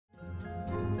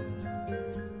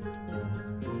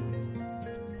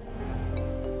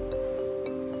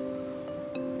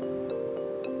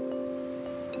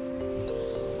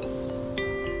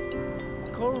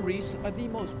Coral reefs are the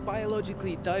most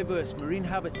biologically diverse marine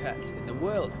habitats in the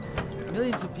world.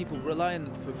 Millions of people rely on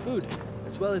them for food,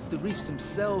 as well as the reefs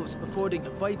themselves affording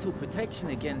vital protection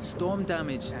against storm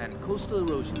damage and coastal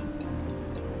erosion.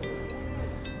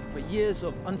 But years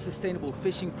of unsustainable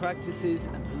fishing practices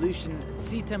and pollution and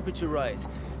sea temperature rise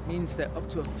means that up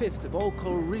to a fifth of all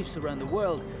coral reefs around the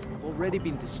world have already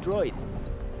been destroyed.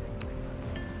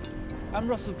 I'm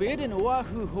Russell Beard in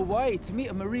Oahu, Hawaii, to meet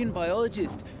a marine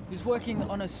biologist who's working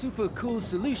on a super cool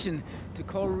solution to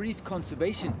coral reef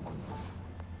conservation.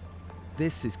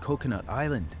 This is Coconut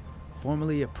Island.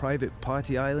 Formerly a private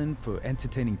party island for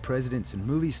entertaining presidents and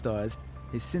movie stars,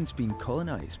 it's since been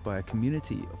colonized by a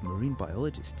community of marine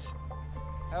biologists.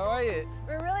 How are you?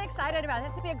 We're really excited about it.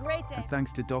 It's going to be a great day. And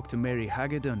thanks to Dr. Mary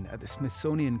Hagedorn at the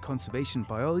Smithsonian Conservation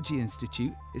Biology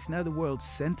Institute, it's now the world's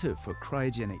center for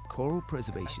cryogenic coral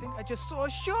preservation. I think I just saw a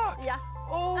shark. Yeah.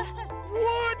 Oh,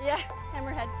 what? Yeah,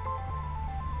 hammerhead.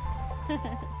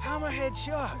 Hammerhead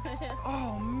sharks.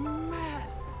 Oh, man.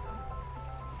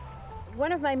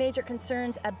 One of my major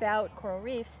concerns about coral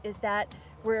reefs is that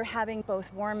we're having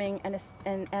both warming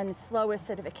and slow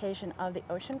acidification of the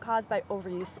ocean caused by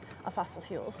overuse of fossil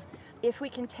fuels. If we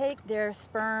can take their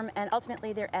sperm and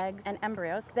ultimately their eggs and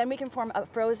embryos, then we can form a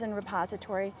frozen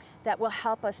repository that will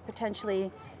help us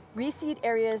potentially reseed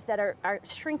areas that are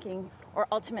shrinking, or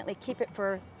ultimately keep it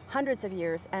for hundreds of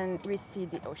years and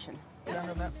reseed the ocean. Get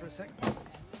on that for a second.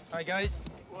 Hi guys.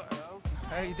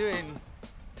 How are you doing?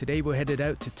 Today we're headed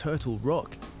out to Turtle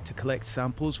Rock to collect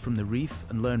samples from the reef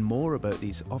and learn more about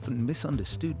these often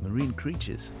misunderstood marine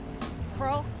creatures.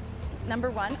 Coral,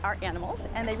 number one, are animals,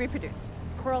 and they reproduce.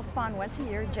 Coral spawn once a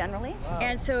year generally,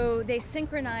 and so they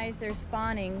synchronize their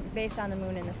spawning based on the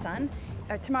moon and the sun.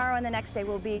 Tomorrow and the next day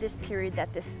will be this period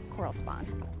that this coral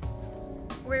spawned.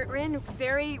 We're in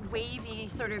very wavy,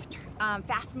 sort of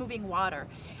fast-moving water,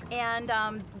 and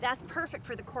that's perfect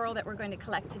for the coral that we're going to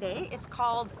collect today. It's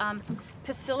called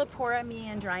Pacillopora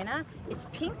meandrina. It's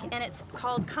pink, and it's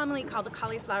commonly called the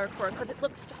cauliflower coral because it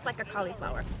looks just like a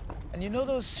cauliflower. And you know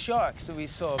those sharks that we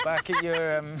saw back at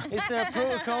your... is there a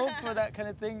protocol for that kind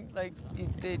of thing? Like,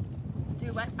 they...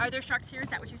 Do what? Are there sharks here? Is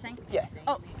that what you're saying? Yeah.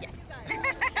 Oh, yes.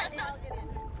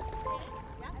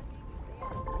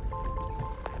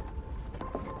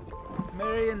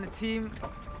 Mary and the team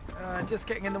just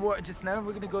getting in the water just now.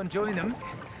 We're going to go and join them,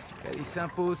 get these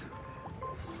samples,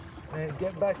 and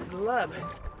get back to the lab.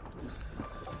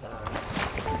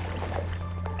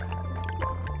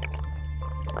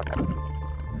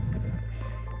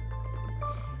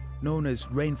 Known as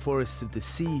rainforests of the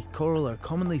sea, coral are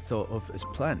commonly thought of as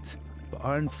plants, but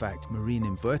are in fact marine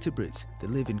invertebrates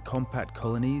that live in compact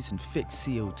colonies and fix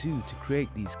CO2 to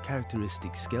create these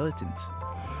characteristic skeletons.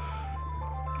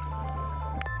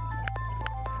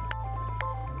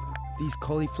 These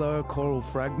cauliflower coral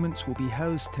fragments will be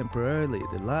housed temporarily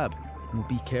at the lab and will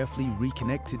be carefully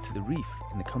reconnected to the reef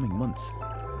in the coming months.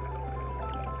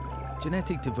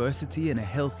 Genetic diversity in a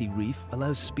healthy reef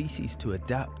allows species to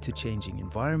adapt to changing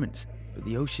environments, but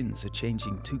the oceans are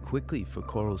changing too quickly for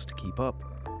corals to keep up.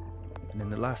 And in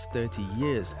the last 30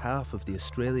 years, half of the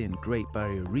Australian Great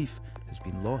Barrier Reef has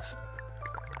been lost.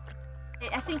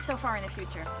 I think so far in the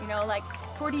future, you know, like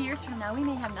 40 years from now, we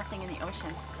may have nothing in the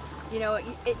ocean. You know,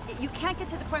 you can't get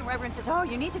to the point where everyone says, oh,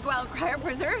 you need to go out and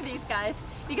cryopreserve these guys,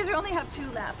 because we only have 2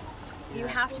 left. You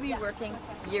have to be working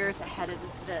years ahead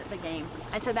of the game.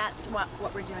 And so that's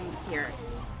what we're doing here.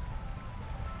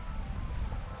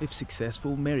 If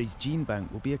successful, Mary's gene bank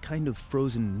will be a kind of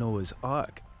frozen Noah's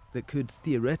Ark that could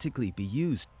theoretically be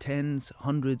used tens,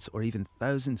 hundreds, or even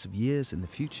thousands of years in the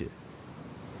future.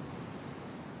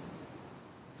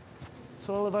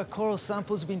 So all of our coral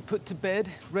samples have been put to bed,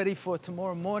 ready for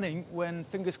tomorrow morning when,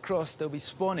 fingers crossed, they'll be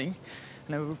spawning.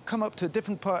 Now, we've come up to a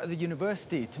different part of the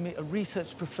university to meet a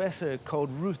research professor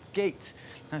called Ruth Gates.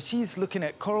 Now, she's looking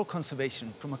at coral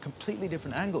conservation from a completely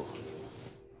different angle.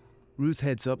 Ruth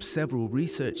heads up several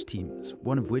research teams,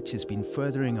 one of which has been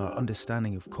furthering our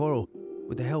understanding of coral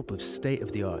with the help of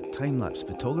state-of-the-art time-lapse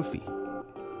photography.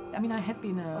 I mean, I had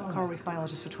been a coral reef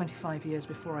biologist for 25 years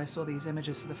before I saw these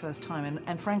images for the first time,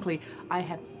 and frankly, I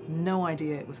had no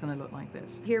idea it was going to look like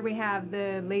this. Here we have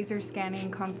the laser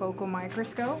scanning confocal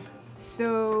microscope.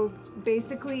 So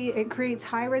basically, it creates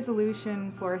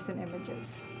high-resolution fluorescent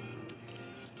images.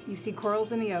 You see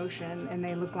corals in the ocean, and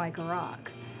they look like a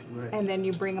rock. Right. And then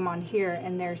you bring them on here,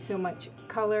 and there's so much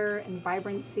color and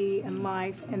vibrancy and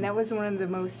life. And that was one of the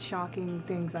most shocking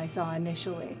things I saw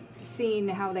initially, seeing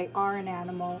how they are an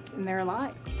animal and they're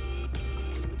alive.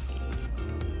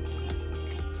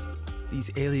 These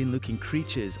alien-looking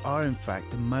creatures are, in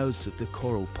fact, the mouths of the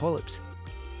coral polyps.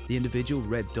 The individual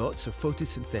red dots are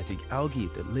photosynthetic algae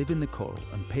that live in the coral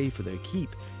and pay for their keep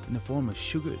in the form of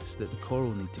sugars that the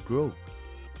coral need to grow.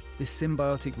 This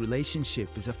symbiotic relationship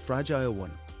is a fragile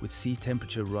one. With sea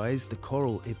temperature rise, the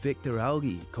coral evict their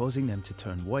algae, causing them to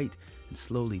turn white and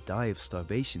slowly die of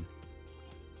starvation.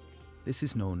 This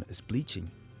is known as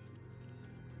bleaching.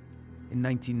 In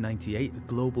 1998, a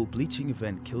global bleaching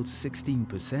event killed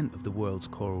 16% of the world's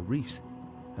coral reefs,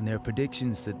 and there are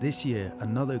predictions that this year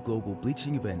another global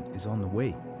bleaching event is on the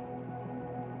way.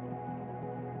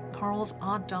 Corals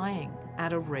are dying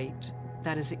at a rate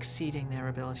that is exceeding their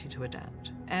ability to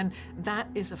adapt, and that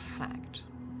is a fact.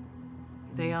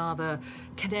 They are the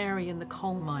canary in the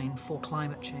coal mine for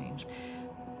climate change.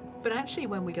 But actually,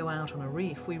 when we go out on a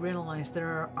reef, we realize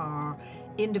there are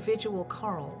individual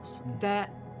corals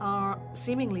that are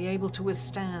seemingly able to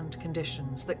withstand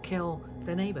conditions that kill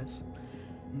their neighbors.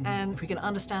 And if we can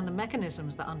understand the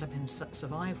mechanisms that underpin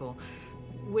survival,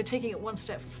 we're taking it one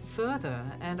step further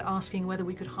and asking whether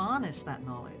we could harness that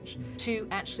knowledge to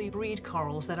actually breed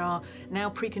corals that are now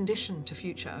preconditioned to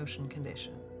future ocean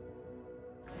conditions.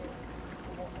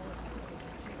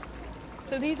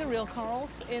 So these are real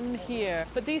corals in here,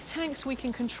 but these tanks we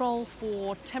can control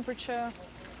for temperature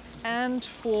and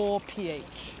for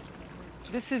pH.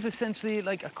 This is essentially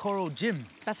like a coral gym.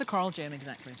 That's a coral gym,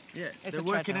 exactly. Yeah, it's they're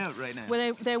working out right now.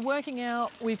 Well, they're working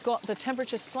out. We've got the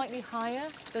temperature slightly higher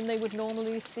than they would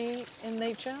normally see in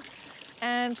nature,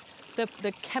 and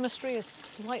the chemistry is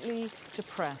slightly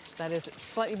depressed. That is, it's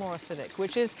slightly more acidic,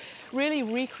 which is really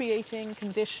recreating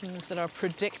conditions that are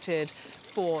predicted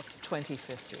for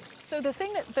 2050. So the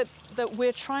thing that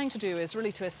we're trying to do is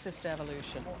really to assist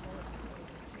evolution.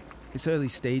 It's early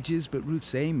stages, but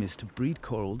Ruth's aim is to breed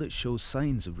coral that shows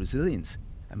signs of resilience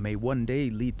and may one day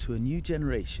lead to a new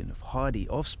generation of hardy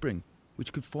offspring,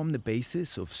 which could form the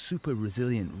basis of super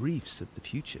resilient reefs of the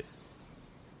future.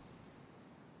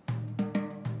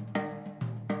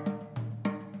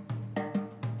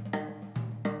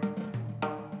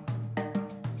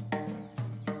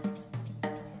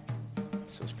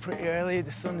 So it's pretty early,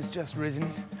 the sun has just risen,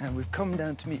 and we've come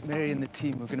down to meet Mary and the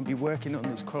team. We're going to be working on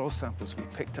those coral samples we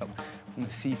picked up from the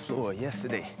sea floor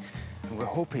yesterday. And we're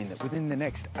hoping that within the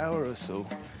next hour or so,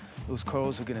 those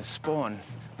corals are going to spawn.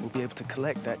 We'll be able to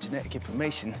collect that genetic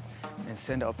information and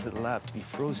send it up to the lab to be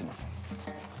frozen.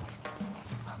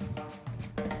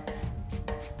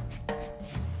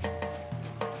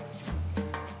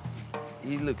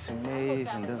 He looks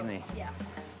amazing, doesn't he? Yeah.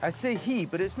 I say he,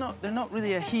 but they're not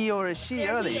really a he or a she,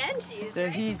 are they? They're he and she's, They're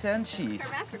right? he's and she's.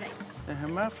 Hermaphrodites. They're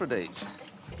hermaphrodites.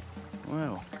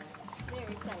 Wow. Very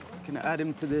exciting. Gonna add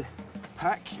him to the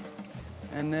pack,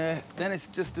 and then it's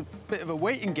just a bit of a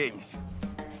waiting game.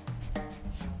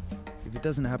 If it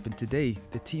doesn't happen today,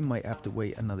 the team might have to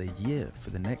wait another year for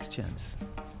the next chance.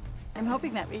 I'm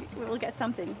hoping that we will get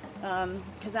something,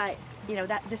 because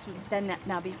this would then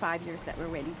now be 5 years that we're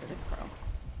waiting for this coral.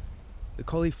 The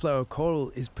cauliflower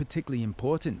coral is particularly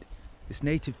important. It's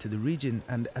native to the region,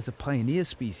 and as a pioneer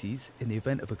species, in the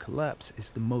event of a collapse,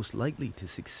 it's the most likely to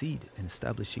succeed in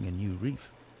establishing a new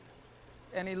reef.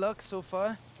 Any luck so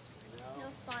far? No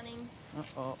spawning.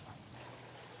 Uh-oh.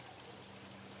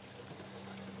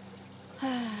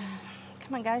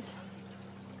 Come on, guys.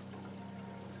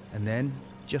 And then,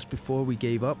 just before we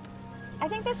gave up, I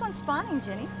think this one's spawning,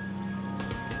 Ginny.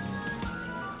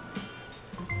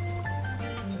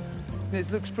 it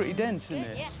looks pretty dense, doesn't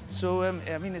it? Yeah. So,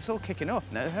 I mean, it's all kicking off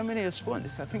now. How many are spawned?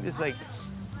 I think there's like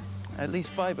at least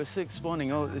 5 or 6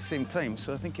 spawning all at the same time.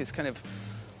 So I think it's kind of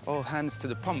all hands to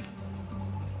the pump.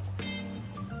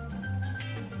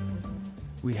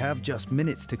 We have just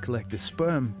minutes to collect the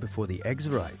sperm before the eggs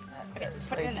arrive. Okay,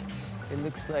 put it in there. It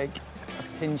looks like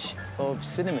a pinch of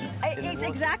cinnamon. It's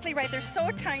exactly right. They're so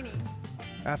tiny.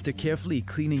 After carefully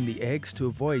cleaning the eggs to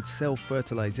avoid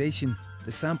self-fertilization,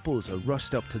 the samples are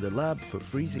rushed up to the lab for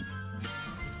freezing.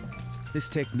 This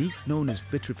technique, known as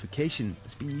vitrification,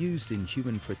 has been used in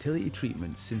human fertility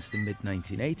treatments since the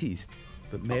mid-1980s,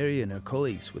 but Mary and her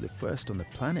colleagues were the first on the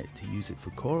planet to use it for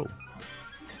coral.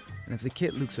 And if the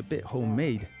kit looks a bit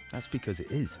homemade, that's because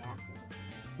it is.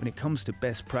 When it comes to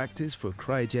best practice for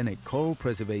cryogenic coral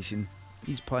preservation,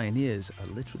 these pioneers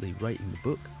are literally writing the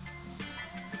book.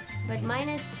 But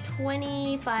minus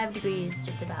 25 degrees,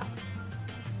 just about.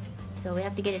 So we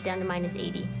have to get it down to minus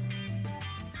 80.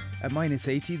 At minus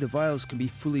 80, the vials can be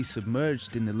fully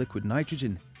submerged in the liquid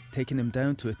nitrogen, taking them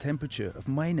down to a temperature of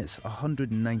minus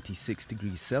 196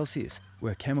 degrees Celsius,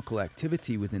 where chemical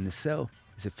activity within the cell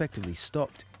is effectively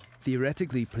stopped,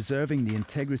 theoretically preserving the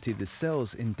integrity of the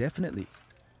cells indefinitely.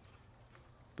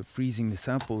 But freezing the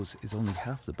samples is only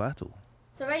half the battle.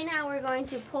 So right now we're going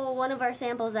to pull one of our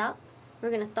samples out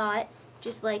We're gonna thaw it,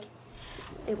 just like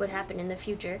it would happen in the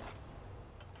future.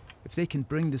 If they can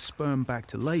bring the sperm back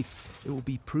to life, it will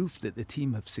be proof that the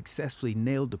team have successfully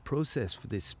nailed the process for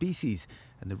this species,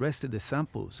 and the rest of the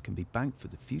samples can be banked for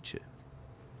the future.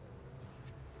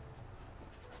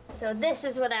 So this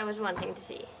is what I was wanting to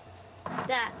see.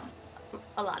 That's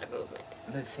a lot of movement.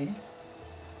 Let's see.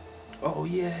 Oh,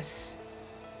 yes.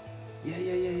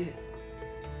 Yeah.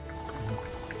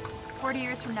 40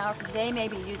 years from now, they may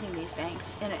be using these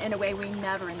banks in a way we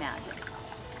never imagined.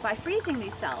 By freezing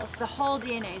these cells, the whole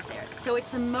DNA is there. So it's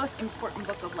the most important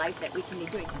book of life that we can be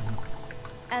doing.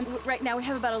 And right now we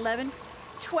have about 11,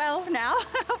 12 now,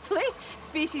 hopefully,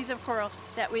 species of coral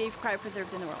that we've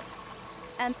cryopreserved in the world.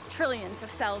 And trillions of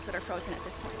cells that are frozen at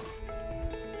this point.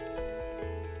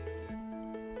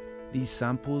 These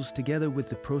samples, together with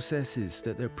the processes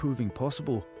that they're proving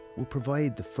possible, will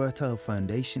provide the fertile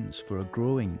foundations for a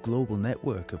growing global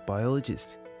network of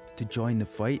biologists to join the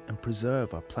fight and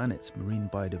preserve our planet's marine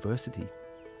biodiversity.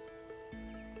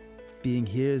 Being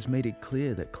here has made it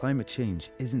clear that climate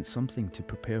change isn't something to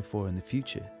prepare for in the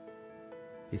future.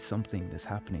 It's something that's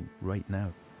happening right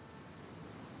now.